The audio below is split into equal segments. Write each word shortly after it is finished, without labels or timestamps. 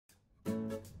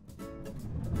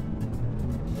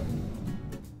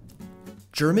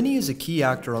Germany is a key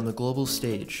actor on the global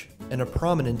stage and a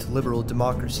prominent liberal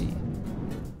democracy.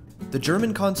 The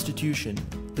German constitution,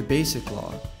 the Basic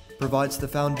Law, provides the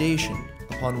foundation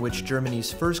upon which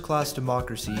Germany's first-class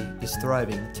democracy is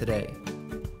thriving today.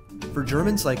 For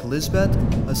Germans like Lisbeth,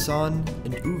 Hasan,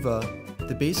 and Uwe,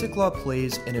 the Basic Law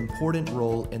plays an important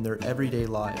role in their everyday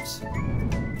lives.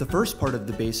 The first part of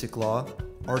the Basic Law,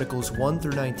 Articles 1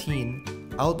 through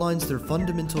 19, outlines their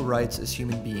fundamental rights as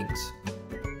human beings.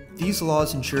 These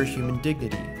laws ensure human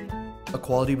dignity,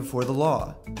 equality before the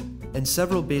law, and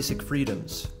several basic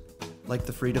freedoms, like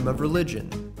the freedom of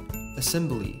religion,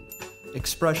 assembly,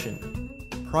 expression,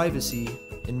 privacy,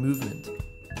 and movement.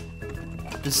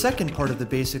 The second part of the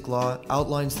Basic Law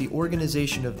outlines the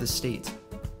organization of the state.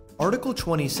 Article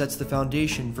 20 sets the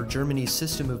foundation for Germany's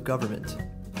system of government.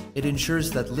 It ensures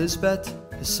that Lisbeth,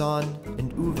 Hasan,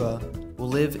 and Uwe will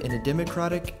live in a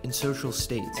democratic and social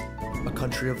state, a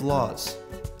country of laws,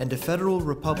 and a federal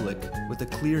republic with a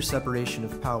clear separation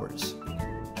of powers.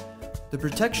 The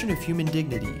protection of human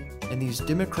dignity and these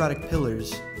democratic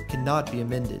pillars cannot be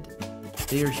amended.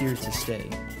 They are here to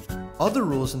stay. Other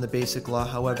rules in the Basic Law,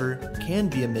 however, can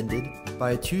be amended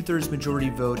by a 2/3 majority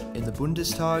vote in the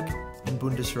Bundestag and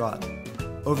Bundesrat.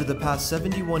 Over the past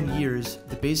 71 years,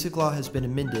 the Basic Law has been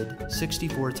amended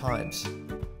 64 times.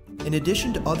 In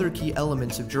addition to other key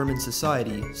elements of German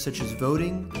society, such as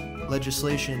voting,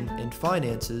 legislation, and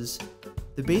finances,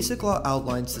 the Basic Law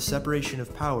outlines the separation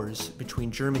of powers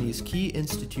between Germany's key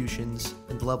institutions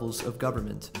and levels of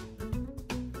government.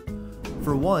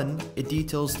 For one, it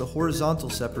details the horizontal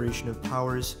separation of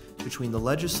powers between the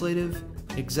legislative,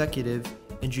 executive,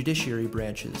 and judiciary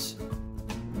branches.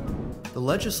 The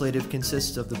legislative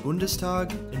consists of the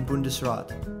Bundestag and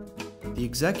Bundesrat. The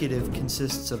executive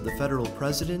consists of the federal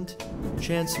president,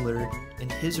 chancellor, and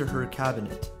his or her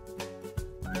cabinet.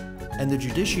 And the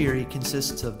judiciary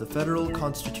consists of the Federal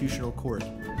Constitutional Court,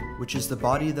 which is the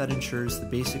body that ensures the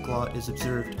Basic Law is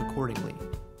observed accordingly.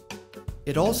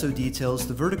 It also details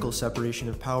the vertical separation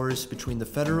of powers between the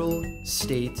federal,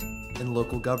 state, and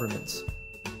local governments.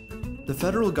 The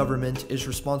federal government is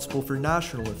responsible for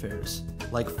national affairs,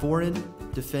 like foreign,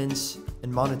 defense,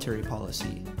 and monetary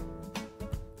policy.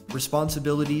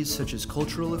 Responsibilities such as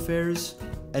cultural affairs,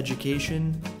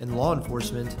 education, and law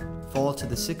enforcement fall to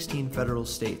the 16 federal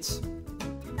states.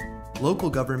 Local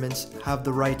governments have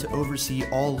the right to oversee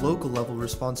all local-level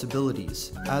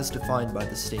responsibilities, as defined by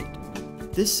the state.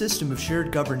 This system of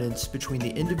shared governance between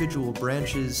the individual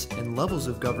branches and levels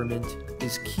of government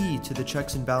is key to the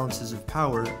checks and balances of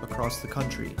power across the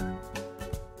country.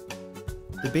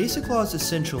 The Basic Law is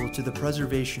essential to the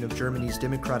preservation of Germany's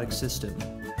democratic system.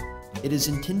 It is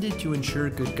intended to ensure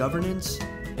good governance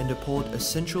and uphold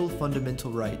essential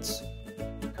fundamental rights.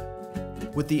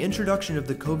 With the introduction of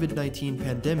the COVID-19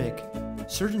 pandemic,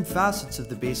 certain facets of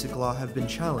the Basic Law have been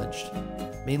challenged,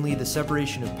 mainly the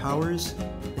separation of powers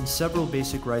and several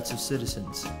basic rights of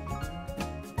citizens.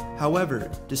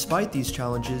 However, despite these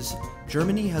challenges,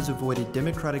 Germany has avoided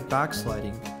democratic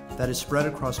backsliding that is spread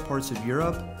across parts of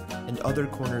Europe and other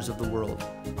corners of the world.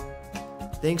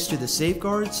 Thanks to the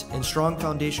safeguards and strong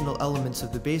foundational elements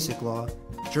of the Basic Law,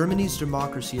 Germany's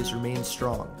democracy has remained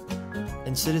strong,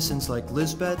 and citizens like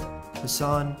Lisbeth,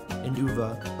 Hasan, and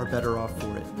Uwe are better off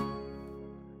for it.